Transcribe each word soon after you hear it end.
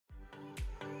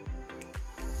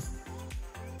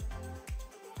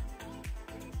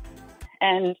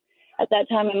And at that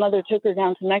time, my mother took her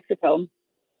down to Mexico.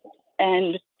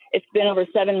 And it's been over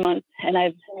 7 months, and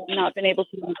I've not been able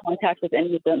to be in contact with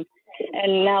any of them.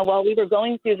 And now, while we were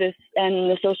going through this, and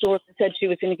the social worker said she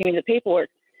was going to give me the paperwork,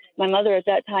 my mother at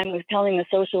that time was telling the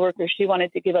social worker she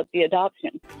wanted to give up the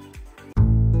adoption.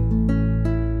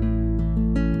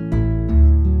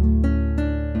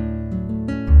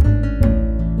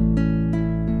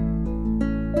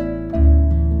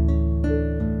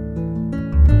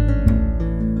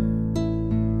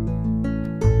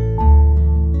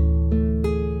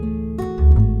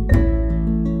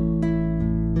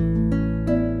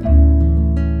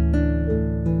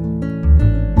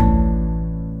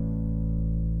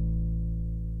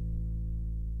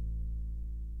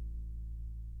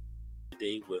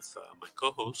 With my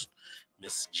co-host,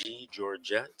 Miss G.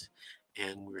 Georgette,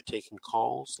 and we're taking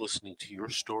calls, listening to your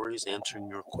stories, answering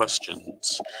your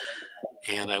questions.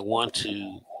 And I want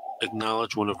to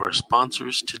acknowledge one of our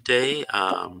sponsors today,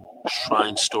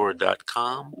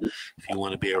 shrinestore.com. If you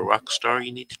want to be a rock star,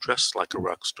 you need to dress like a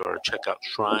rock star. Check out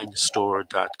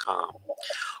shrinestore.com.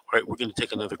 All right, we're going to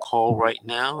take another call right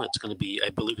now. It's going to be,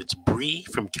 I believe it's Bree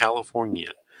from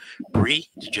California. Bree,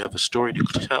 did you have a story to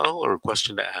tell or a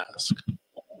question to ask?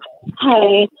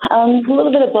 Hi, a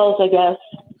little bit of both, I guess.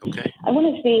 Okay. I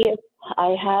want to see if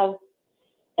I have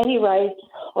any rights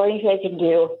or anything I can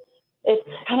do. It's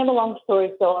kind of a long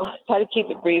story, so I'll try to keep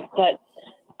it brief. But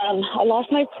I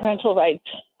lost my parental rights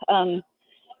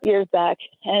years back,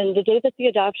 and the day that the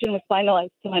adoption was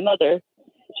finalized to my mother,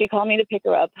 she called me to pick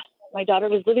her up. My daughter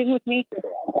was living with me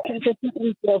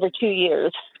consistently for over 2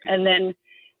 years, and then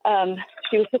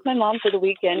she was with my mom for the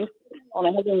weekend while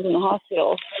my husband was in the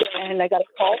hospital, and I got a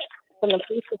call from the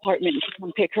police department to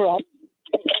come pick her up.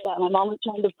 That my mom was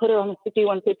trying to put her on the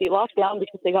 5150 lockdown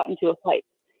because they got into a fight,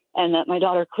 and that my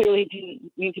daughter clearly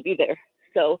didn't need to be there.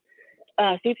 So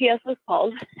CPS was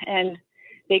called, and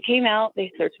they came out.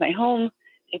 They searched my home.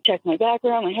 They checked my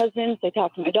background, my husband. They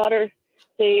talked to my daughter.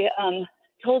 They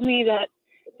told me that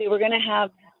they were going to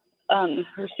have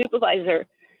her supervisor,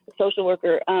 the social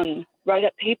worker, write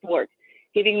up paperwork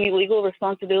giving me legal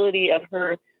responsibility of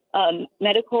her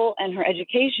medical and her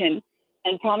education,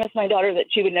 and promised my daughter that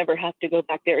she would never have to go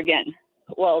back there again.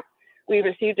 Well, we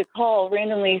received a call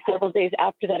randomly several days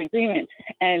after that agreement,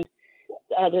 and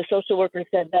the social worker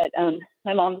said that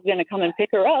my mom was going to come and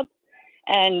pick her up,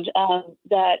 and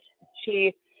that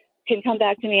she can come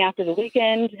back to me after the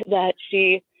weekend, that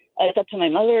it's up to my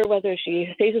mother whether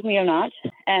she stays with me or not.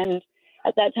 And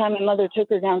at that time, my mother took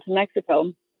her down to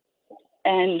Mexico,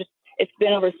 and it's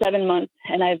been over 7 months,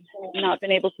 and I've not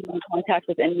been able to be in contact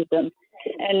with any of them.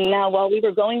 And now, while we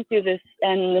were going through this,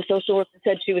 and the social worker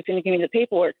said she was going to give me the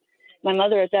paperwork, my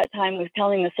mother at that time was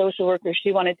telling the social worker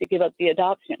she wanted to give up the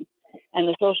adoption. And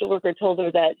the social worker told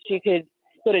her that she could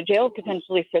go to jail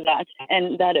potentially for that,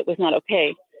 and that it was not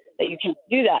okay, that you can't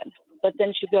do that. But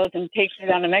then she goes and takes her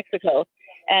down to Mexico.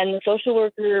 And the social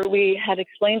worker, we had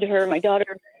explained to her, my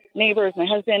daughter, neighbors, my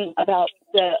husband, about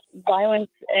the violence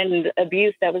and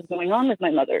abuse that was going on with my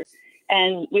mother.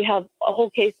 And we have a whole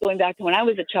case going back to when I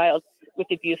was a child with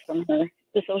abuse from her.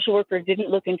 The social worker didn't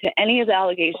look into any of the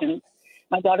allegations.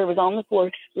 My daughter was on the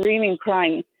floor screaming,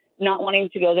 crying, not wanting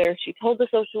to go there. She told the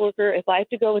social worker, if I have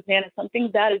to go with Nana, something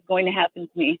bad is going to happen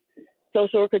to me.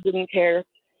 Social worker didn't care.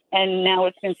 And now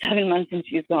it's been 7 months since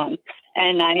she's gone.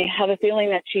 And I have a feeling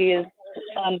that she is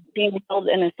being held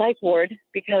in a psych ward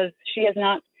because she has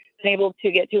not been able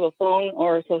to get to a phone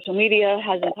or social media,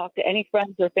 hasn't talked to any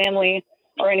friends or family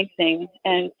or anything.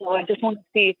 And so I just want to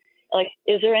see,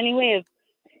 is there any way of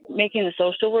making the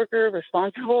social worker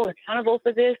responsible or accountable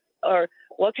for this? Or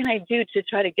what can I do to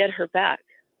try to get her back?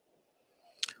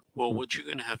 Well, what you're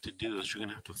going to have to do is you're going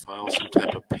to have to file some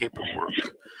type of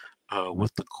paperwork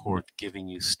with the court giving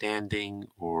you standing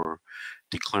or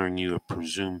declaring you a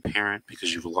presumed parent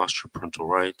because you've lost your parental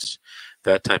rights,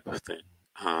 that type of thing,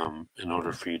 in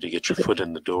order for you to get your foot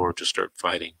in the door to start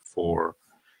fighting for,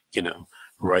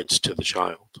 rights to the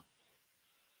child.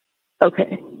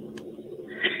 Okay.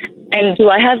 And do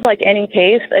I have any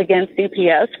case against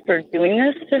CPS for doing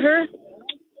this to her?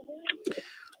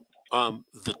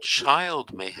 The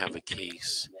child may have a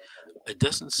case. It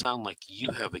doesn't sound like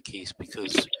you have a case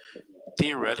because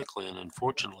theoretically and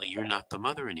unfortunately, you're not the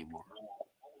mother anymore.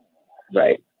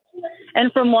 Right.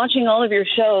 And from watching all of your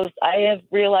shows, I have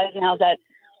realized now that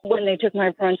when they took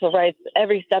my parental rights,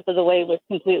 every step of the way was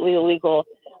completely illegal.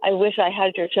 I wish I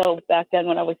had your show back then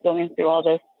when I was going through all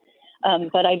this,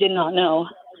 but I did not know.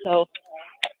 So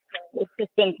it's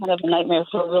just been kind of a nightmare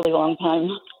for a really long time.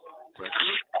 Right.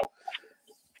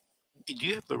 Do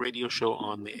you have the radio show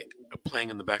on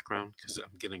playing in the background? Because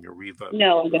I'm getting a reverb.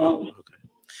 No, I don't. Okay.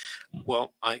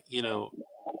 Well,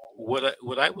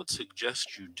 what I would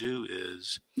suggest you do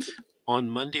is on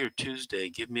Monday or Tuesday,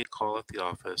 give me a call at the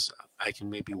office. I can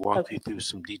maybe walk you through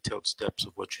some detailed steps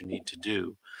of what you need to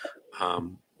do.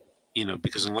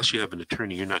 Because unless you have an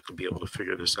attorney, you're not going to be able to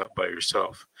figure this out by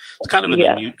yourself. It's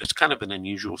kind of an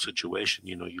unusual situation.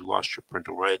 You lost your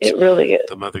parental rights. It really is.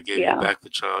 The mother gave you back the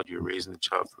child. You're raising the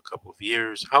child for a couple of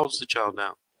years. How old's the child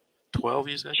now? 12,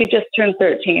 you said? She just turned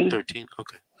 13. 13,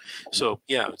 okay. So,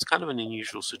 yeah, it's kind of an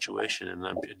unusual situation, and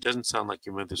it doesn't sound like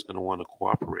your mother's going to want to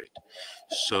cooperate.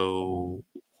 So,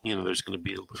 there's going to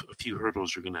be a few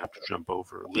hurdles you're going to have to jump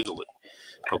over legally,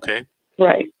 okay?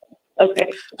 Right.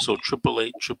 Okay. So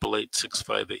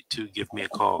 888-888-6582, give me a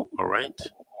call, all right?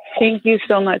 Thank you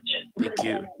so much. Thank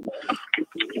you.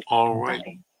 All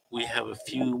right. We have a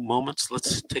few moments.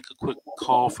 Let's take a quick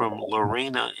call from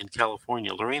Lorena in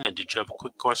California. Lorena, did you have a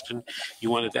quick question you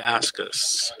wanted to ask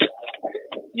us?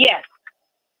 Yes.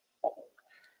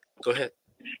 Go ahead.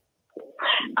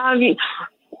 I'm in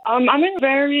a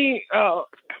very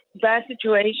bad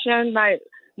situation.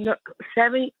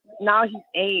 Now he's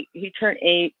 8. He turned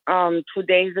 8 2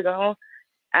 days ago,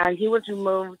 and he was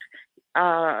removed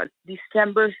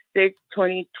December 6,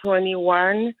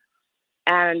 2021,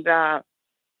 and it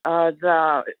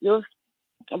was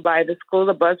by the school,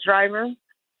 the bus driver,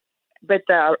 but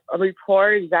the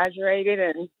report exaggerated,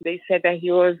 and they said that he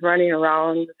was running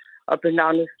around up and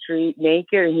down the street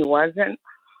naked, and he wasn't.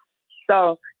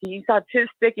 So he's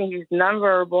autistic and he's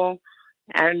nonverbal,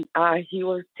 and he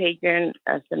was taken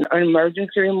as an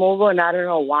emergency removal, and I don't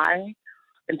know why.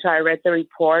 Until I read the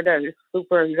report, and it's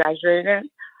super exaggerated.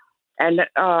 And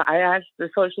I asked the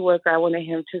social worker, I wanted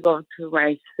him to go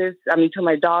to to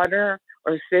my daughter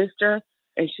or sister,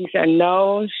 and she said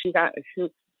no. She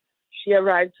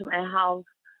arrived to my house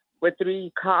with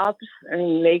 3 cops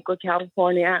in Lakewood,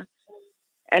 California,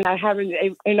 and I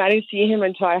didn't see him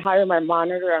until I hired my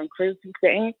monitor on Christmas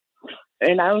Day,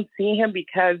 and I don't see him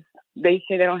because they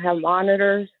say they don't have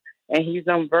monitors, and he's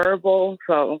nonverbal,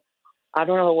 so I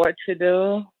don't know what to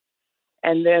do.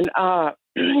 And then I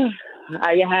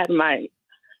had my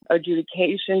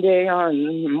adjudication day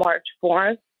on March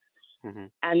 4th,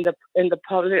 and the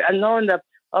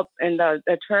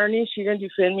attorney, she didn't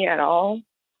defend me at all,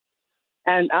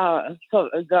 and so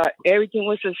everything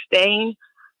was sustained,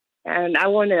 and I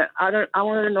want to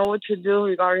know what to do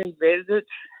regarding visits.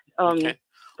 Okay.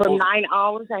 For 9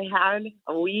 hours I had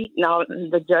a week. Now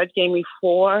the judge gave me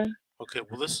 4. Okay,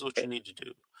 well, this is what you need to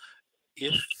do.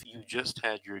 If you just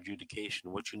had your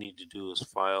adjudication, what you need to do is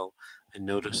file a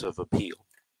notice of appeal,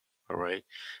 all right?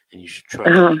 And you should try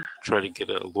to get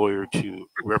a lawyer to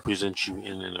represent you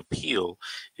in an appeal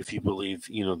if you believe,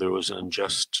 there was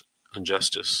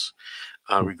injustice.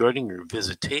 Regarding your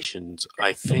visitations,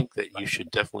 I think that you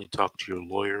should definitely talk to your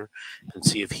lawyer and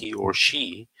see if he or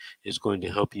she is going to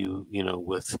help you,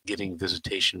 with getting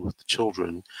visitation with the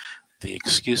children. The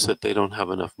excuse that they don't have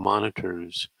enough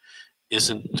monitors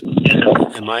isn't,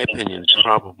 in my opinion,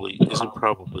 probably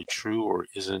true, or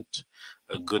isn't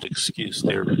a good excuse.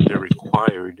 They're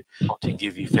required to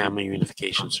give you family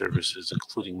reunification services,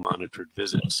 including monitored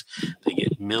visits. They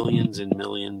get millions and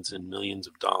millions and millions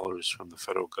of dollars from the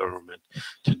federal government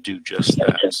to do just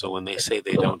that. So when they say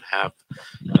they don't have,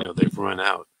 they've run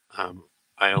out,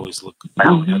 I always look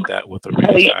at that with a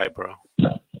raised eyebrow.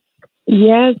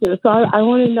 Yes, so I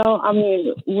want to know,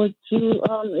 would you,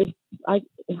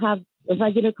 if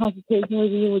I get a consultation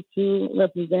with you, would you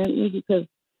represent me? Because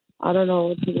I don't know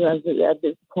what to do at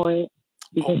this point,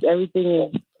 because everything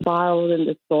is filed and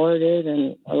distorted,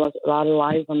 and a lot of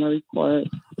lies on the report.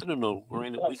 I don't know,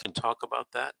 Marina, we can talk about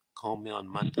that. Call me on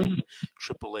Monday,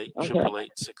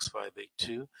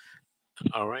 888-888-6582.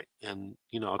 All right, and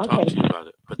I'll talk to you about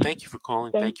it. But thank you for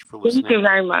calling. Thank you for listening. Thank you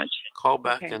very much. Call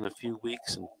back in a few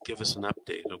weeks and give us an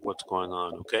update of what's going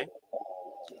on, okay?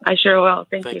 I sure will.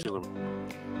 Thank you. Thank you.